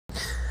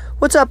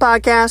What's up,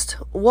 podcast?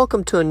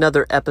 Welcome to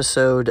another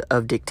episode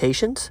of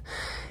Dictations.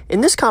 In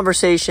this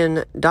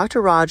conversation,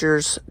 Dr.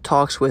 Rogers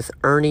talks with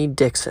Ernie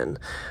Dixon.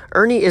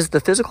 Ernie is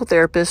the physical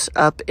therapist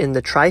up in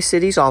the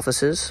Tri-Cities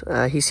offices.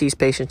 He sees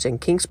patients in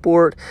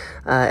Kingsport,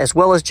 as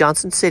well as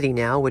Johnson City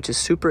now, which is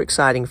super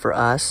exciting for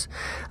us.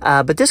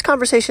 But this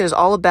conversation is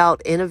all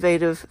about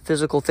innovative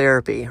physical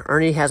therapy.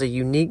 Ernie has a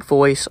unique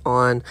voice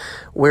on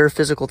where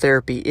physical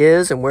therapy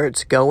is and where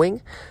it's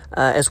going,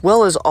 as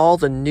well as all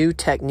the new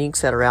techniques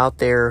that are out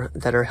there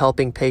that are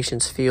helping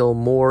patients feel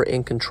more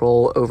in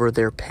control over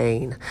their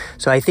pain.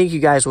 So I think you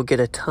guys will get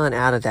a ton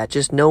out of that,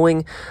 just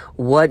knowing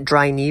what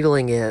dry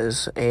needling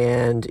is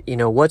and,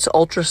 what's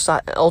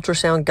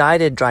ultrasound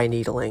guided dry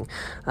needling.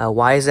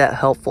 Why is that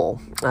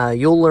helpful?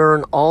 You'll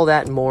learn all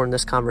that and more in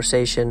this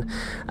conversation.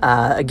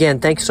 Again,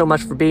 thanks so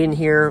much for being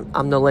here.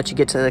 I'm going to let you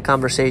get to the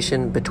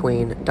conversation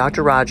between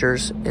Dr.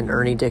 Rogers and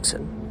Ernie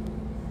Dixon.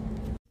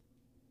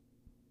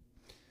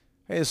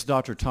 Hey, this is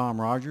Dr. Tom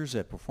Rogers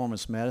at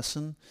Performance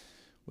Medicine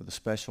with a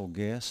special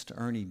guest,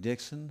 Ernie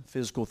Dixon,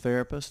 physical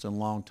therapist and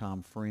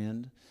longtime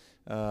friend,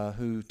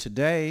 who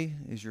today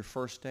is your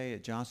first day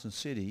at Johnson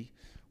City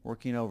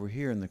working over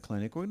here in the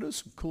clinic. We're going to do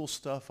some cool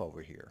stuff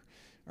over here.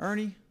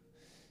 Ernie,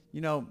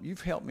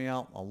 you've helped me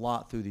out a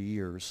lot through the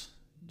years.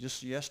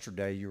 Just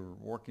yesterday, you were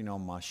working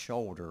on my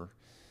shoulder.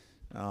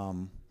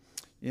 The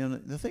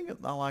thing that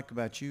I like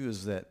about you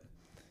is that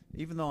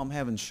even though I'm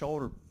having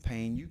shoulder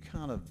pain, you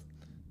kind of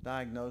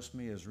diagnosed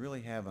me as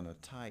really having a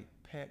tight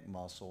pec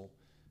muscle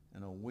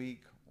and a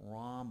weak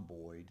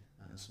rhomboid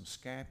and some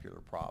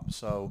scapular problems.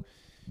 So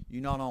you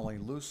not only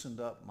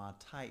loosened up my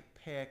tight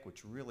pec,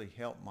 which really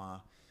helped my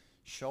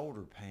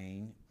shoulder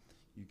pain,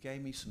 you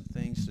gave me some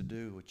things to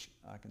do which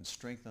I can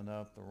strengthen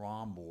up the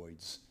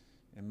rhomboids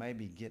and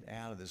maybe get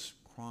out of this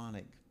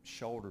chronic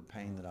shoulder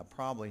pain that I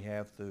probably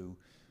have through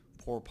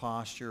poor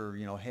posture,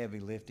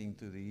 heavy lifting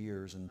through the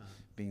years and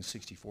being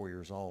 64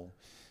 years old.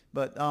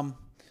 But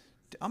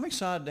I'm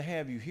excited to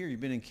have you here. You've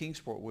been in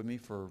Kingsport with me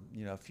for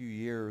a few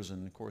years,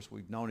 and of course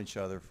we've known each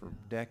other for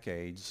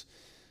decades.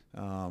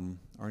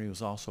 Ernie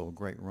was also a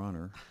great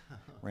runner.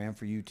 Ran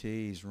for UT.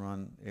 He's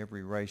run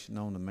every race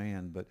known to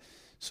man.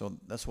 So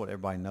that's what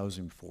everybody knows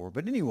him for.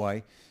 But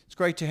anyway, it's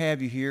great to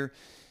have you here.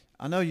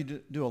 I know you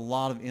do a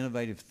lot of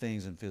innovative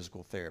things in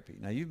physical therapy.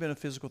 Now, you've been a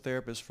physical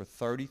therapist for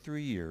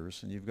 33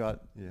 years, and you've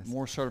got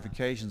more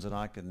certifications than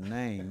I could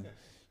name,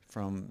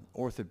 from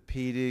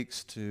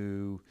orthopedics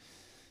to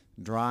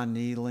dry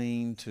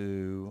needling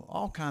to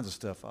all kinds of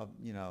stuff,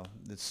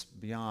 that's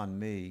beyond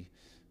me.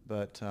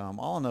 But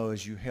all I know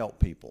is you help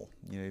people.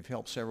 You've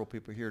helped several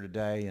people here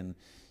today, and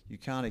you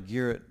kind of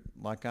gear it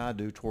like I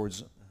do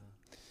towards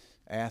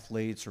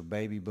athletes or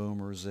baby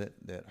boomers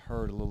that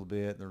hurt a little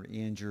bit, they're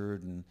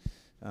injured,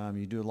 and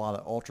you do a lot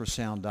of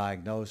ultrasound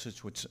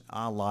diagnosis, which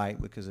I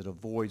like because it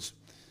avoids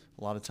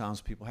a lot of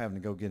times people having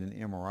to go get an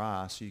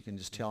MRI, so you can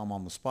just tell them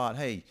on the spot,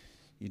 hey,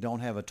 you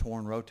don't have a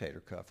torn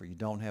rotator cuff, or you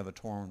don't have a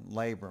torn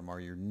labrum, or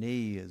your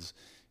knee is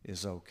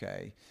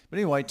okay. But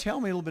anyway,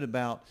 tell me a little bit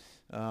about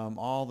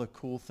all the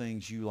cool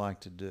things you like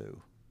to do.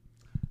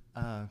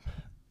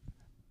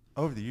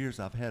 Over the years,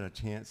 I've had a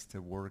chance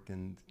to work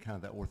in kind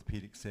of that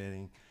orthopedic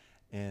setting,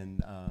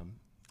 and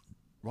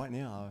right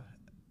now,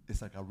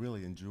 it's like I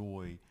really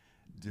enjoy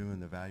doing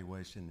the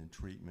evaluation and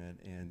treatment,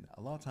 and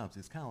a lot of times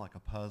it's kind of like a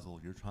puzzle.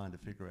 You're trying to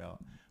figure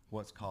out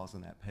what's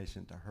causing that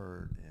patient to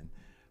hurt and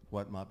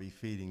what might be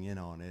feeding in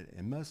on it.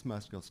 And most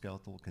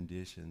musculoskeletal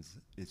conditions,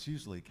 it's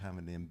usually kind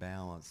of an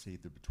imbalance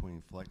either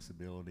between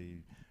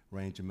flexibility,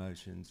 range of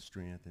motion,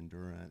 strength,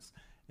 endurance,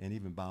 and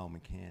even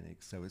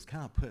biomechanics. So it's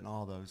kind of putting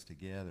all those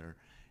together.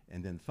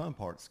 And then the fun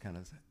part's kind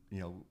of,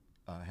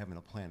 having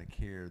a plan of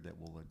care that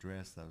will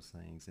address those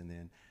things.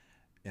 And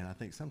I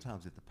think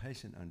sometimes if the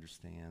patient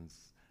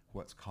understands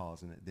what's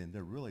causing it, then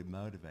they're really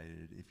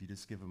motivated. If you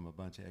just give them a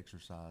bunch of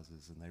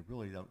exercises and they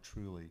really don't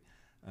truly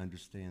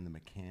understand the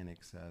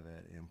mechanics of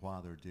it and why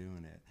they're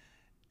doing it,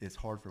 it's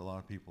hard for a lot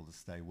of people to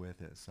stay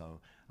with it.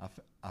 So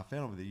I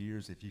found over the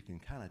years, if you can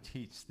kind of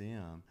teach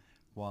them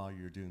while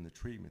you're doing the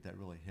treatment, that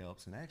really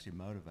helps and actually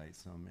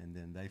motivates them, and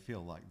then they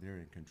feel like they're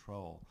in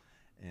control.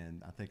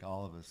 And I think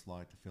all of us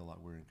like to feel like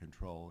we're in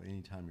control.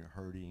 Anytime you're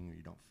hurting or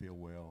you don't feel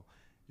well,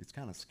 it's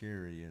kind of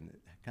scary, and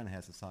it kind of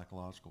has a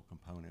psychological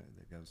component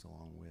that goes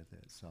along with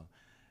it. So,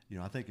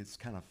 I think it's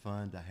kind of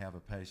fun to have a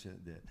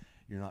patient that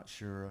you're not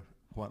sure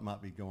what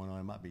might be going on.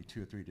 It might be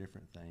 2 or 3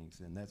 different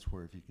things, and that's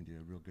where if you can do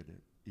a real good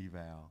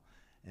eval,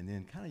 and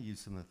then kind of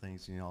use some of the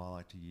things, I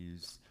like to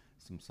use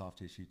some soft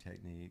tissue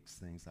techniques,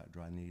 things like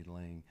dry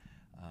needling,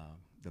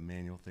 the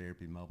manual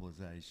therapy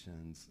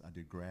mobilizations. I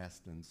do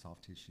Graston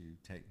soft tissue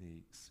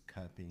techniques,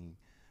 cupping,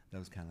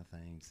 those kind of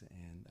things.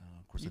 And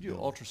of course, you do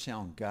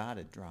ultrasound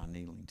guided dry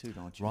needling too,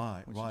 don't you?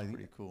 Right, Which right. is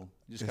pretty cool.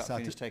 You just got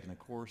finished taking a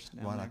course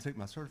now. Right, I took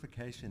my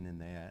certification in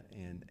that,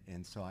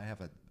 and so I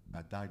have a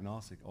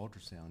diagnostic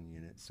ultrasound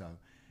unit. So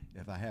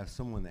if I have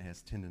someone that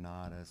has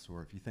tendonitis,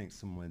 or if you think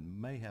someone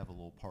may have a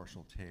little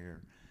partial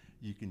tear,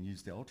 you can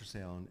use the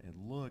ultrasound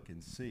and look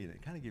and see, and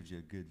it kind of gives you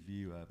a good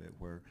view of it,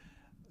 where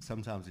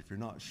sometimes if you're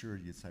not sure,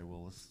 you'd say,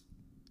 well,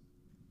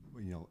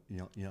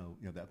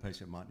 that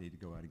patient might need to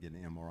go out and get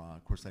an MRI.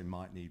 Of course, they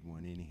might need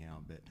one anyhow,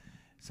 but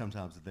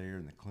sometimes there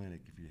in the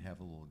clinic, if you have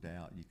a little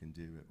doubt, you can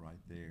do it right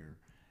there.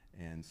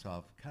 And so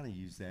I've kind of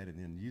used that and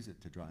then use it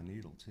to dry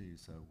needle too,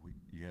 so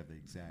you have the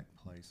exact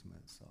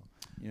placement. So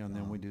and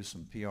then we do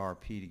some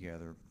PRP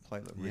together,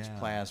 platelet-rich Yeah.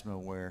 plasma,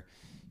 where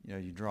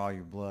you draw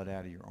your blood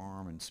out of your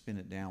arm and spin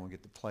it down. We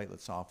get the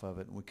platelets off of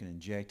it, and we can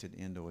inject it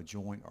into a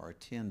joint or a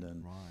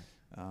tendon.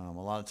 Right. A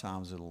lot of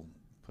times it'll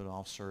put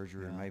off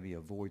surgery or Yeah. maybe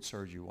avoid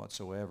surgery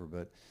whatsoever.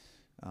 But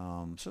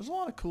so there's a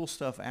lot of cool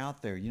stuff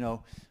out there. A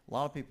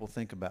lot of people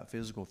think about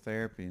physical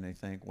therapy and they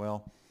think,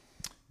 well,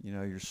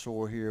 you're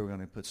sore here, we're going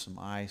to put some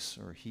ice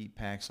or heat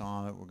packs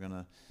on it. We're going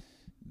to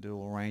do a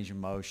little range of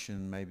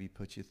motion, maybe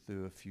put you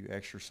through a few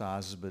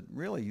exercises. But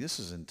really, this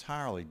is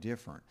entirely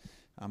different.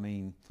 I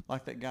mean,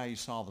 like that guy you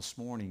saw this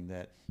morning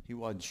that he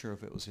wasn't sure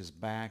if it was his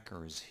back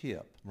or his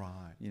hip.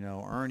 Right.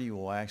 Ernie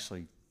will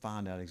actually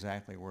find out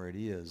exactly where it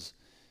is.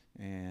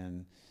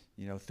 And,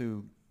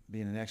 through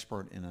being an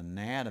expert in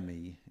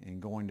anatomy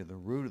and going to the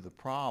root of the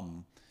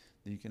problem,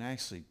 that you can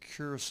actually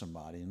cure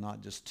somebody and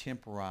not just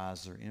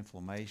temporize their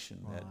inflammation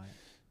Right.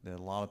 that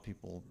a lot of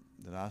people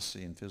that I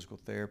see in physical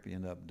therapy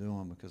end up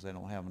doing because they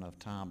don't have enough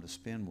time to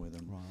spend with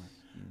them. Right.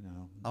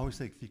 I always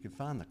think if you can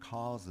find the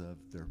cause of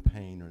their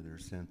pain or their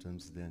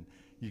symptoms, then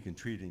you can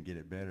treat it and get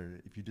it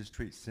better. If you just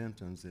treat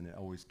symptoms, then it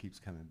always keeps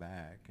coming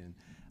back. And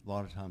a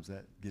lot of times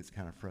that gets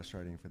kind of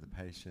frustrating for the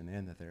patient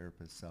and the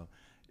therapist. So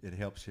it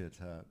helps you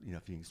to,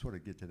 if you can sort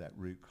of get to that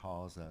root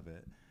cause of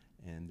it.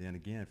 And then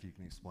again, if you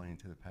can explain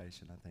to the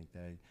patient, I think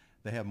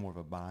they have more of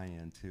a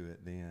buy-in to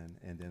it then,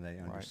 and then they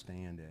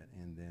understand it.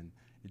 And then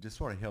it just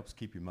sort of helps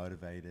keep you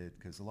motivated,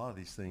 because a lot of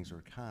these things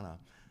are kind of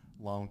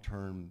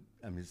long-term.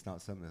 I mean, it's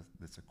not something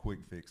that's a quick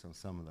fix on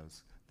some of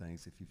those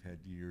things. If you've had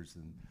years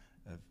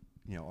of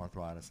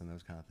arthritis and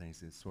those kind of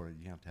things, it's sort of,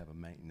 you have to have a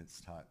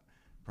maintenance type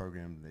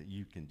program that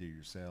you can do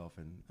yourself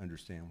and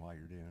understand why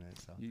you're doing it.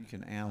 So you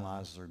can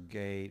analyze their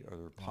gait or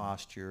their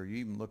posture. You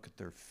even look at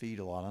their feet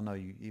a lot. I know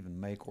you even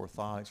make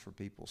orthotics for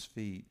people's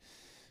feet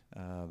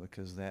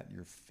because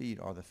your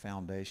feet are the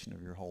foundation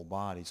of your whole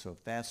body. So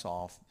if that's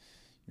off,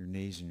 your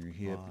knees and your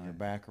hip and your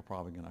back are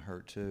probably going to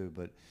hurt too.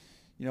 But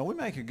we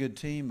make a good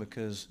team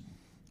because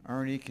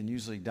Ernie can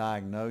usually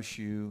diagnose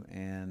you,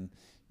 and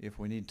if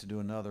we need to do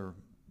another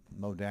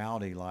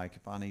modality, like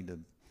if I need to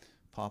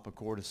pop a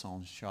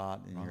cortisone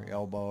shot in your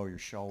elbow, your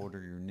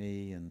shoulder, your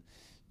knee, and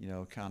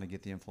kind of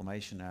get the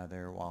inflammation out of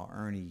there, while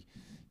Ernie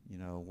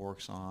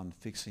works on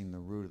fixing the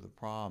root of the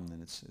problem,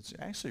 then it's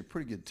actually a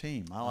pretty good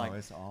team.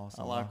 It's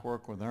awesome. I like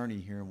working with Ernie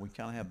here, and we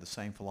kind of have the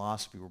same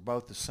philosophy. We're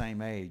both the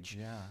same age,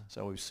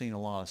 so we've seen a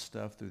lot of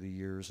stuff through the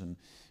years, and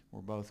we're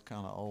both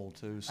kind of old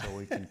too, so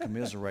we can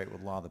commiserate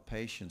with a lot of the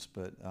patients.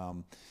 But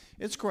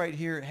it's great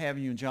here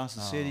having you in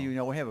Johnson City.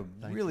 We have a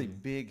really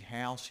big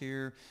house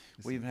here.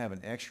 We even have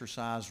an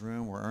exercise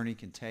room where Ernie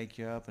can take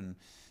you up, and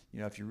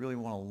if you really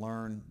want to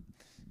learn,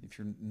 if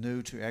you're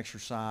new to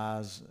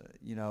exercise,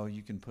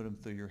 you can put them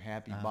through your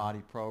Happy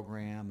Body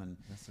program, and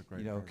that's a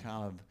great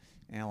kind of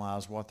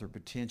analyze what their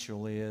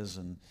potential is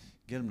and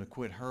get them to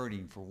quit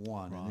hurting for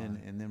one,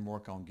 and then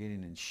work on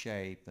getting in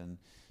shape and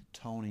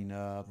toning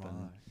up.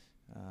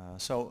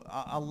 And so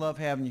I love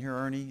having you here,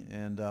 Ernie,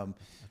 and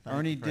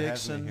Ernie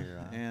Dixon.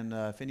 And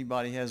if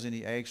anybody has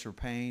any aches or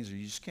pains, or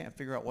you just can't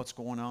figure out what's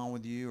going on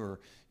with you, or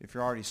if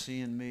you're already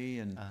seeing me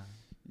and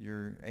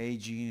you're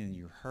aging and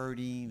you're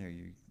hurting, or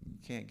you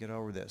can't get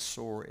over that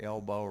sore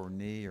elbow or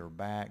knee or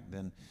back,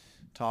 then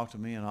talk to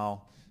me and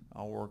I'll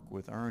work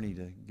with Ernie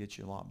to get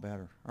you a lot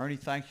better. Ernie,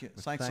 thank you.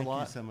 Thanks a lot.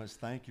 Thank you so much.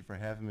 Thank you for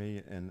having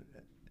me,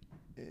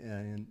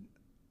 and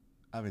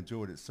I've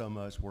enjoyed it so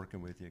much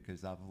working with you,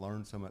 because I've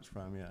learned so much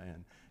from you,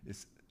 and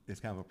it's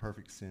kind of a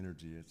perfect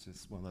synergy. It's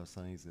just one of those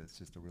things that's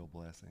just a real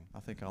blessing. I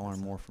think I learn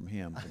more from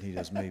him than he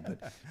does me. But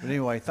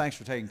anyway, thanks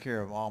for taking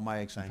care of all my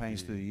aches and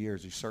pains through the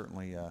years. You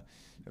certainly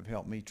have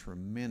helped me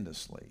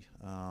tremendously.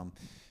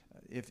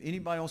 If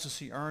anybody wants to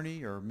see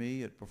Ernie or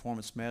me at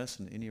Performance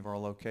Medicine, any of our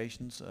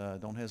locations,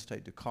 don't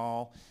hesitate to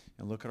call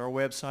and look at our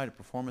website at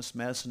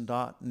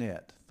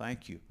performancemedicine.net.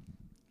 Thank you.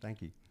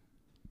 Thank you.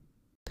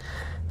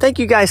 Thank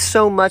you guys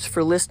so much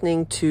for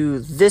listening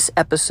to this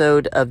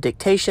episode of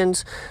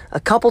Dictations.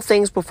 A couple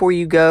things before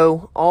you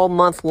go. All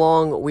month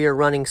long, we are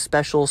running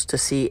specials to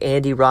see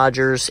Andy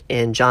Rogers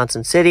in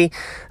Johnson City.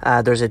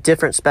 There's a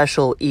different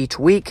special each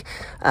week.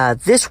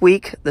 This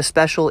week, the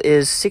special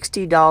is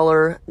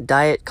 $60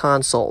 diet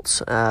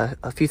consults.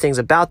 A few things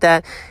about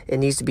that. It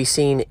needs to be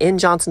seen in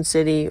Johnson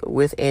City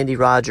with Andy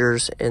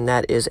Rogers, and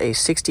that is a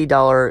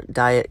 $60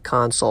 diet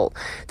consult.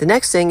 The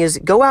next thing is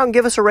go out and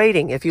give us a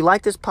rating. If you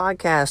like this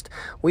podcast,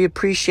 we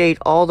appreciate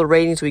all the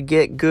ratings we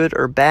get, good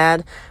or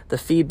bad. The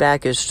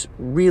feedback is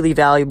really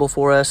valuable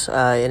for us,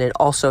 and it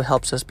also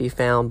helps us be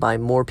found by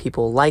more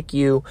people like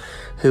you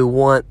who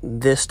want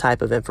this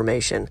type of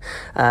information.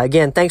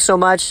 Again, thanks so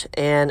much,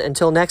 and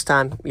until next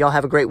time, y'all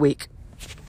have a great week.